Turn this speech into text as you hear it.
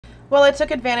Well, I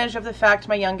took advantage of the fact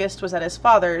my youngest was at his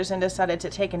father's and decided to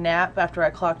take a nap after I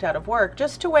clocked out of work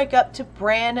just to wake up to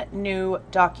brand new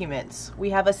documents. We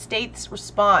have a state's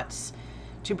response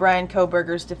to Brian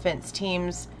Kohberger's defense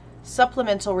team's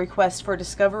supplemental request for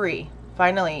discovery.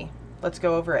 Finally, let's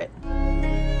go over it.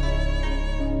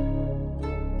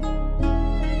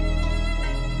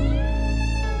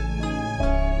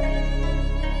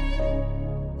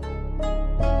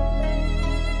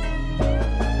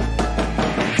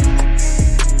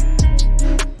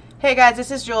 Hey guys,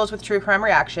 this is Jules with True Crime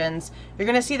Reactions. You're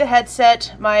going to see the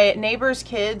headset. My neighbor's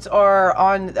kids are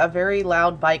on a very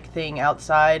loud bike thing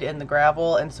outside in the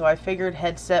gravel, and so I figured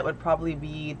headset would probably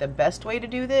be the best way to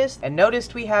do this. And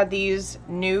noticed we had these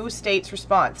new state's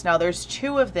response. Now there's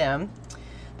two of them.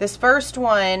 This first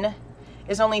one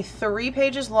is only 3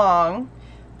 pages long,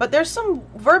 but there's some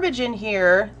verbiage in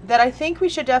here that I think we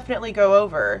should definitely go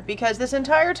over, because this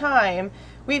entire time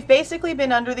we've basically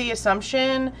been under the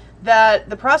assumption that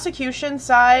the prosecution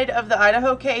side of the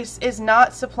Idaho case is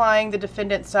not supplying the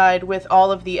defendant side with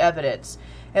all of the evidence.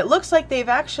 It looks like they've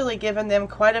actually given them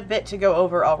quite a bit to go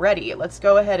over already. Let's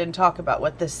go ahead and talk about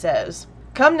what this says.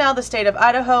 Come now, the state of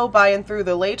Idaho, by and through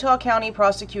the Latah County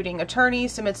prosecuting attorney,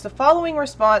 submits the following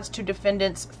response to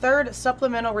defendant's third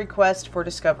supplemental request for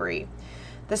discovery.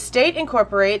 The state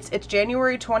incorporates its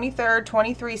January 23rd,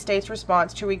 23 state's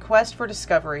response to request for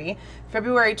discovery,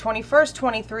 February 21st,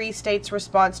 23 state's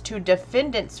response to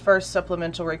defendant's first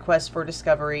supplemental request for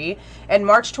discovery, and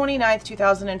March 29th,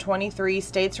 2023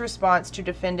 state's response to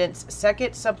defendant's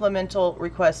second supplemental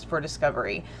request for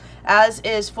discovery, as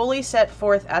is fully set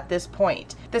forth at this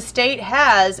point. The state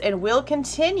has and will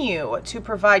continue to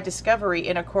provide discovery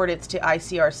in accordance to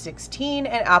ICR 16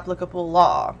 and applicable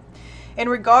law. In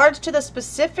regards to the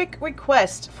specific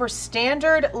request for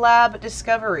standard lab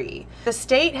discovery, the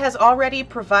state has already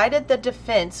provided the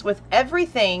defense with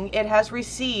everything it has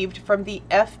received from the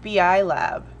FBI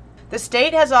lab. The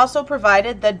state has also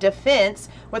provided the defense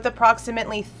with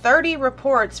approximately 30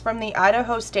 reports from the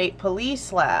Idaho State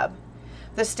Police Lab.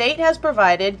 The state has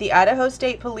provided the Idaho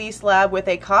State Police Lab with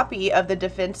a copy of the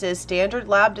defense's standard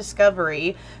lab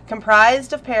discovery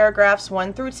comprised of paragraphs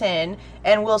 1 through 10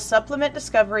 and will supplement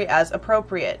discovery as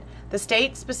appropriate. The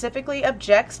state specifically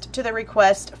objects to the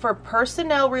request for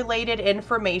personnel-related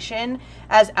information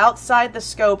as outside the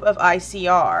scope of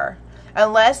ICR,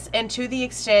 unless and to the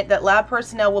extent that lab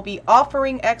personnel will be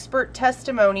offering expert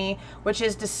testimony which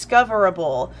is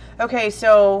discoverable. Okay,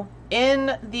 so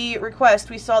in the request,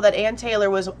 we saw that Ann Taylor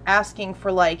was asking for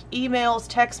like emails,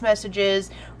 text messages,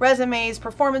 resumes,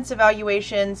 performance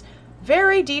evaluations,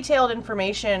 very detailed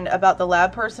information about the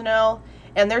lab personnel.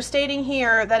 And they're stating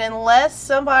here that unless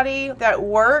somebody that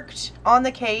worked on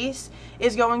the case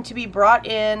is going to be brought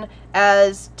in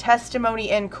as testimony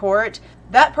in court,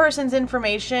 that person's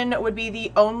information would be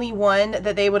the only one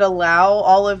that they would allow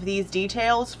all of these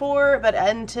details for. But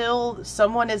until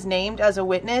someone is named as a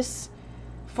witness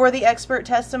for the expert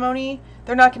testimony,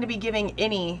 they're not going to be giving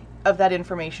any of that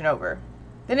information over.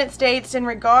 Then it states, in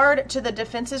regard to the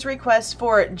defense's request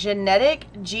for genetic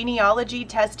genealogy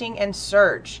testing and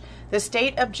search, the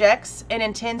state objects and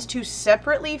intends to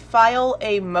separately file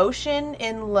a motion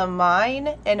in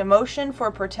limine and a motion for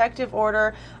protective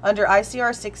order under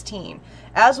ICR 16,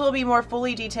 as will be more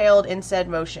fully detailed in said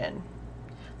motion.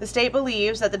 The state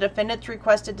believes that the defendant's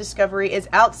requested discovery is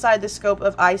outside the scope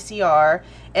of ICR,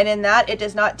 and in that it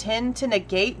does not tend to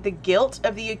negate the guilt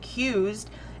of the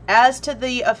accused as to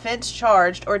the offense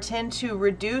charged or tend to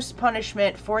reduce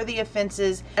punishment for the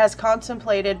offenses as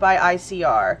contemplated by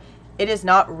ICR. It is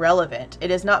not relevant. It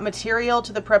is not material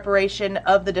to the preparation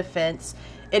of the defense.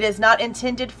 It is not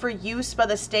intended for use by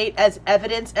the state as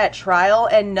evidence at trial,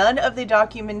 and none of the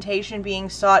documentation being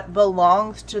sought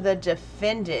belongs to the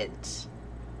defendant.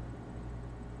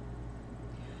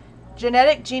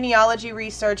 Genetic genealogy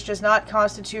research does not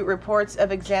constitute reports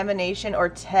of examination or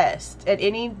test, and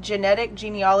any genetic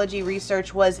genealogy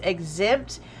research was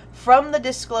exempt from the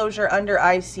disclosure under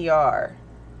ICR.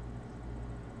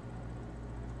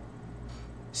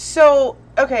 So,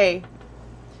 okay,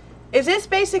 is this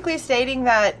basically stating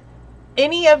that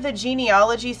any of the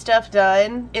genealogy stuff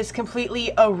done is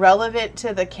completely irrelevant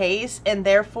to the case and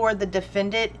therefore the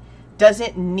defendant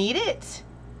doesn't need it?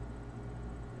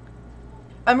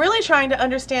 I'm really trying to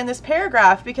understand this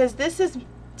paragraph, because this is,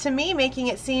 to me, making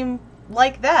it seem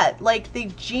like that. Like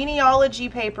the genealogy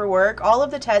paperwork, all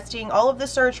of the testing, all of the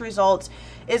search results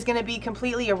is going to be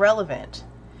completely irrelevant.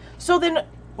 So then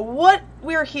what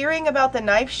we're hearing about the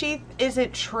knife sheath, is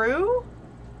it true?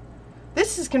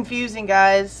 This is confusing,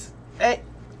 guys.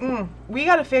 We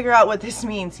got to figure out what this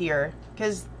means here,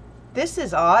 because this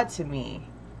is odd to me.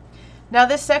 Now,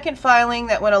 this second filing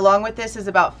that went along with this is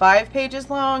about 5 pages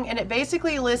long, and it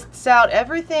basically lists out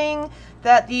everything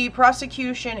that the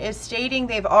prosecution is stating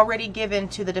they've already given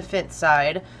to the defense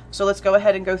side. So let's go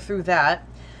ahead and go through that.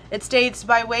 It states,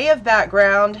 by way of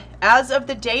background, as of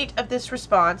the date of this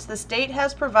response, the state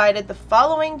has provided the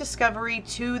following discovery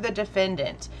to the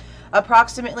defendant.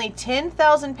 Approximately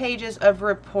 10,000 pages of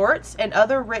reports and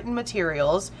other written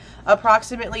materials,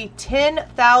 approximately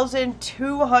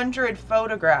 10,200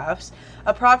 photographs,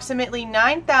 approximately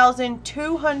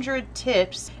 9,200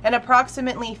 tips, and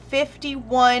approximately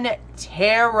 51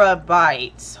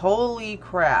 terabytes. Holy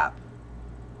crap.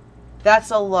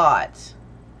 That's a lot.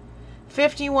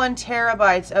 51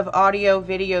 terabytes of audio,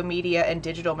 video, media, and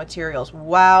digital materials.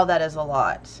 Wow, that is a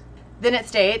lot. Then it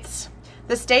states,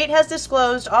 the state has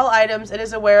disclosed all items it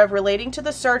is aware of relating to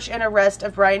the search and arrest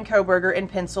of Brian Kohberger in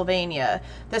Pennsylvania.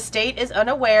 The state is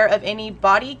unaware of any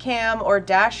body cam or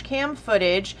dash cam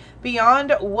footage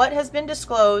beyond what has been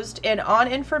disclosed, and on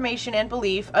information and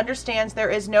belief understands there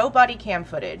is no body cam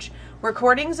footage.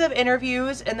 Recordings of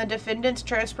interviews and the defendant's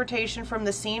transportation from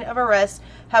the scene of arrest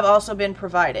have also been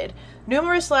provided.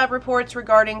 Numerous lab reports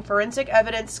regarding forensic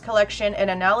evidence collection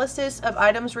and analysis of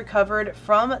items recovered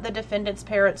from the defendant's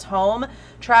parents' home,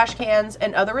 trash cans,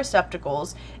 and other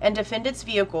receptacles, and defendant's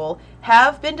vehicle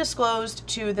have been disclosed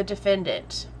to the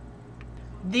defendant.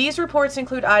 These reports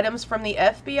include items from the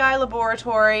FBI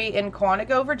laboratory in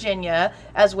Quantico, Virginia,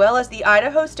 as well as the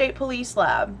Idaho State Police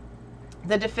Lab.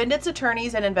 The defendant's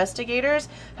attorneys and investigators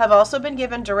have also been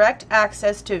given direct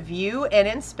access to view and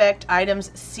inspect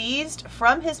items seized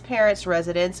from his parents'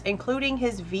 residence, including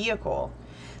his vehicle.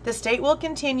 The state will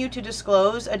continue to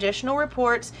disclose additional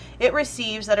reports it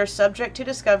receives that are subject to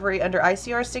discovery under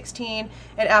ICR 16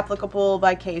 and applicable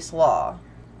by case law.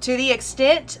 To the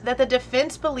extent that the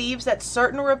defense believes that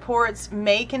certain reports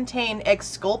may contain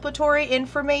exculpatory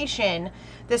information,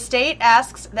 the state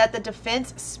asks that the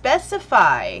defense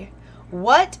specify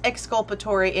what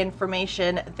exculpatory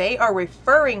information they are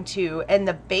referring to and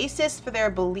the basis for their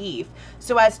belief,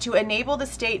 so as to enable the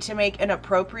state to make an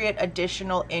appropriate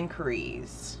additional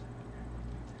inquiries.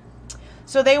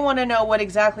 So they want to know what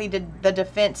exactly the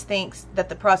defense thinks that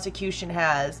the prosecution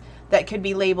has that could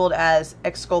be labeled as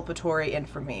exculpatory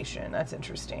information. That's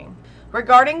interesting.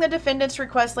 Regarding the defendant's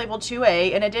request labeled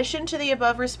 2A, in addition to the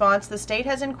above response, the state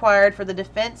has inquired for the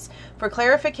defense for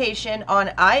clarification on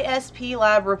ISP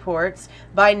lab reports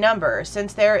by number,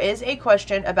 since there is a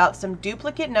question about some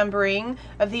duplicate numbering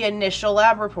of the initial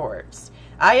lab reports.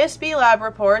 ISB lab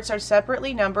reports are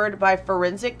separately numbered by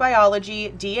forensic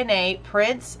biology, DNA,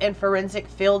 prints, and forensic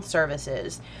field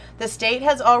services. The state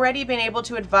has already been able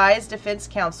to advise defense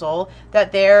counsel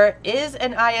that there is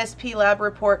an ISP lab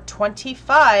report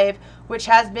 25 which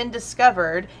has been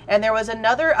discovered, and there was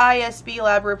another ISB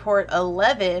lab report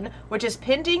 11 which is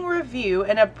pending review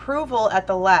and approval at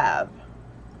the lab.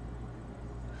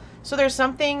 So there's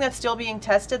something that's still being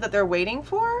tested that they're waiting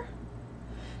for?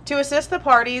 To assist the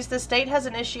parties, the state has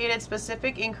initiated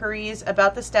specific inquiries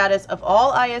about the status of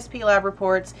all ISP lab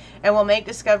reports and will make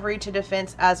discovery to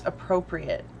defense as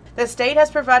appropriate. The state has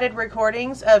provided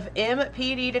recordings of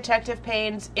MPD Detective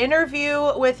Payne's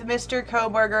interview with Mr.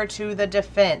 Kohberger to the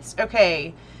defense.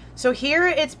 Okay, so here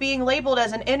it's being labeled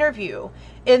as an interview.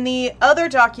 In the other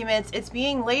documents, it's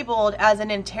being labeled as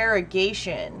an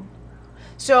interrogation.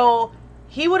 So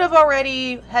he would have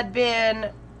already had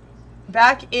been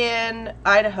back in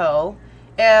Idaho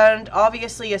and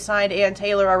obviously assigned Ann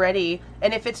Taylor already,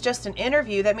 and if it's just an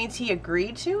interview, that means he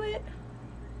agreed to it?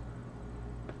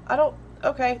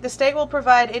 Okay, the state will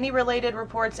provide any related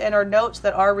reports and or notes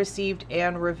that are received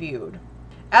and reviewed.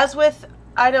 As with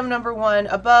item number 1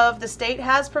 above, the state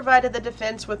has provided the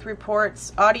defense with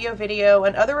reports, audio, video,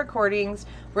 and other recordings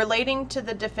relating to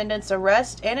the defendant's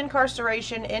arrest and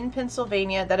incarceration in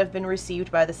Pennsylvania that have been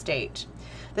received by the state.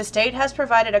 The state has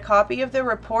provided a copy of the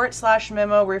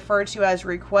report/memo referred to as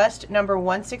request number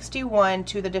 161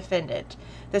 to the defendant.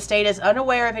 The state is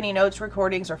unaware of any notes,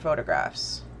 recordings, or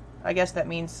photographs. I guess that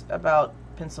means about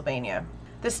Pennsylvania.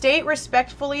 The state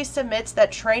respectfully submits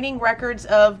that training records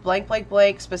of blank blank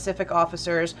blank specific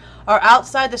officers are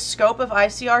outside the scope of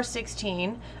ICR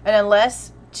 16, and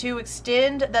unless to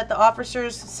extend that the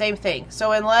officers, same thing.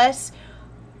 So unless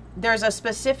there's a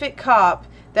specific cop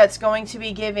that's going to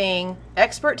be giving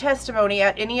expert testimony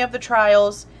at any of the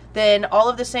trials, then all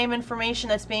of the same information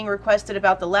that's being requested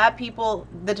about the lab people,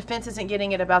 the defense isn't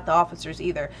getting it about the officers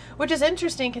either. Which is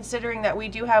interesting considering that we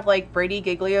do have like Brady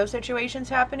Giglio situations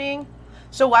happening.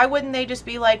 So why wouldn't they just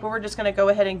be like, well, we're just going to go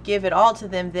ahead and give it all to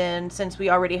them then, since we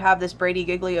already have this Brady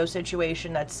Giglio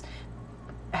situation that's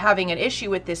having an issue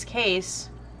with this case.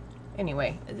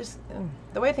 Anyway,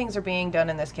 the way things are being done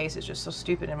in this case is just so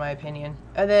stupid in my opinion.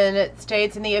 And then it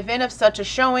states, in the event of such a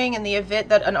showing, in the event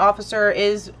that an officer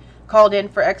is called in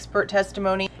for expert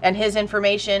testimony and his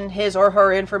or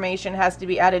her information has to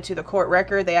be added to the court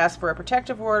record, they ask for a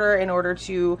protective order in order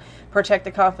to protect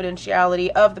the confidentiality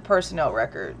of the personnel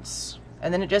records.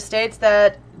 And then it just states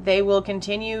that they will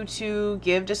continue to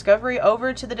give discovery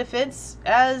over to the defense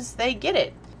as they get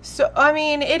it. So, I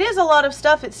mean, it is a lot of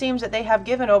stuff, it seems, that they have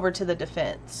given over to the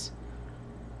defense.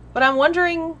 But I'm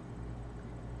wondering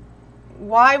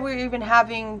why we're even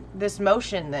having this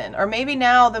motion then. Or maybe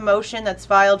now the motion that's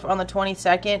filed on the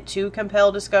 22nd to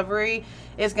compel discovery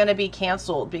is going to be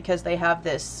canceled because they have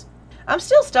this. I'm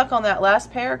still stuck on that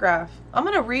last paragraph. I'm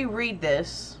going to reread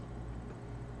this.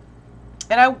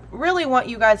 And I really want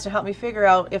you guys to help me figure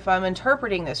out if I'm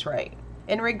interpreting this right.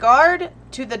 In regard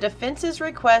to the defense's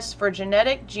request for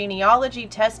genetic genealogy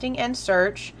testing and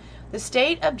search, the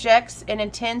state objects and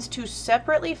intends to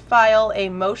separately file a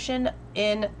motion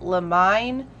in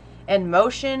limine and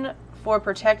motion for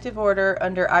protective order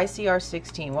under ICR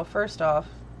 16. Well, first off,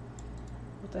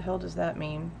 what the hell does that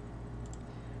mean?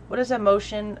 What is a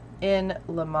motion in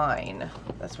limine?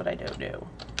 That's what I don't do.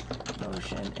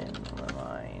 Motion in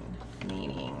limine.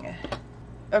 Meaning.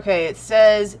 Okay, it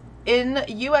says, in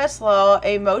U.S. law,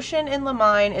 a motion in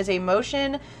limine is a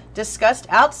motion discussed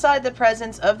outside the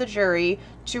presence of the jury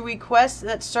to request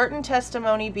that certain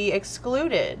testimony be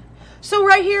excluded. So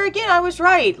right here again, I was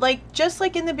right. Like, just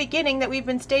like in the beginning that we've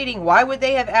been stating, why would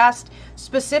they have asked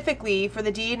specifically for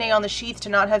the DNA on the sheath to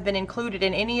not have been included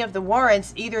in any of the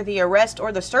warrants, either the arrest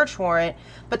or the search warrant,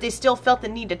 but they still felt the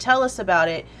need to tell us about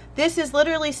it? This is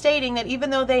literally stating that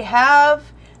even though they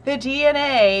have the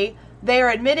DNA, they are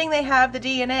admitting they have the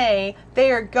DNA,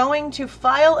 they are going to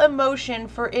file a motion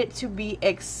for it to be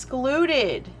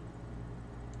excluded.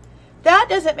 That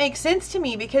doesn't make sense to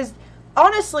me because,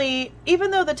 honestly, even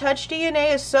though the touch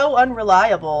DNA is so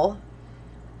unreliable,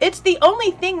 it's the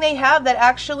only thing they have that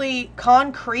actually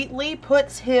concretely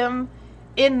puts him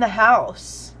in the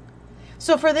house.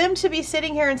 So for them to be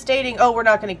sitting here and stating, oh, we're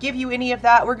not going to give you any of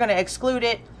that, we're going to exclude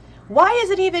it, why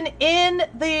is it even in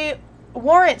the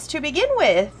warrants to begin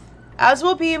with? As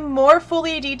will be more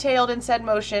fully detailed in said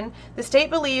motion, the state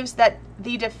believes that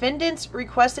the defendant's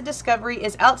requested discovery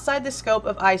is outside the scope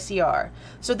of ICR.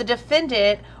 So the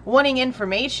defendant wanting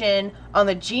information on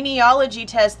the genealogy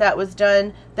test that was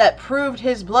done that proved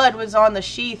his blood was on the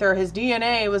sheath or his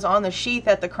DNA was on the sheath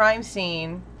at the crime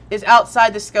scene is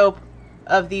outside the scope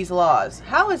of these laws.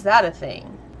 How is that a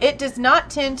thing? It does not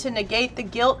tend to negate the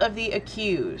guilt of the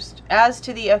accused as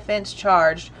to the offense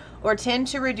charged or tend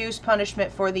to reduce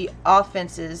punishment for the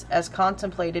offenses as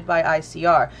contemplated by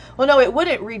ICR. Well, no, it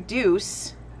wouldn't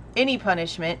reduce any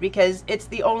punishment because it's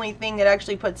the only thing that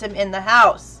actually puts him in the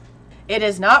house. It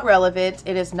is not relevant.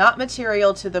 It is not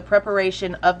material to the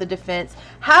preparation of the defense.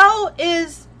 How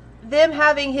is them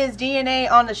having his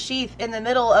DNA on the sheath in the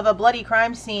middle of a bloody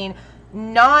crime scene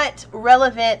not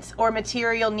relevant or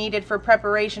material needed for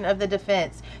preparation of the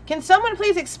defense? Can someone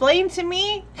please explain to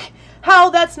me how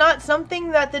that's not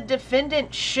something that the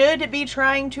defendant should be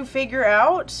trying to figure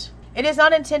out? It is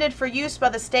not intended for use by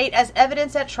the state as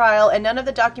evidence at trial, and none of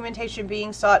the documentation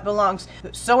being sought belongs.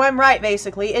 So I'm right,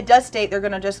 basically. It does state they're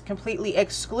going to just completely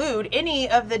exclude any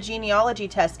of the genealogy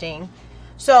testing.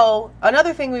 So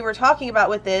another thing we were talking about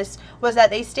with this was that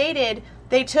they stated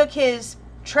they took his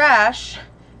trash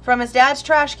from his dad's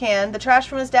trash can, the trash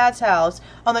from his dad's house,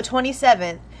 on the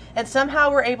 27th, and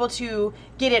somehow were able to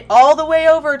get it all the way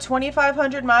over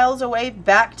 2,500 miles away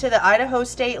back to the Idaho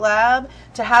State Lab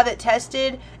to have it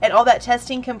tested and all that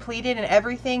testing completed and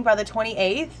everything by the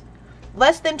 28th?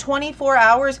 Less than 24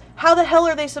 hours? How the hell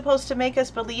are they supposed to make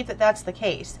us believe that that's the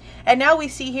case? And now we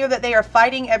see here that they are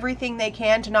fighting everything they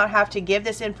can to not have to give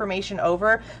this information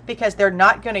over because they're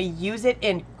not going to use it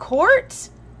in court?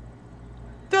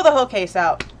 Throw the whole case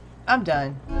out. I'm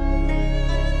done.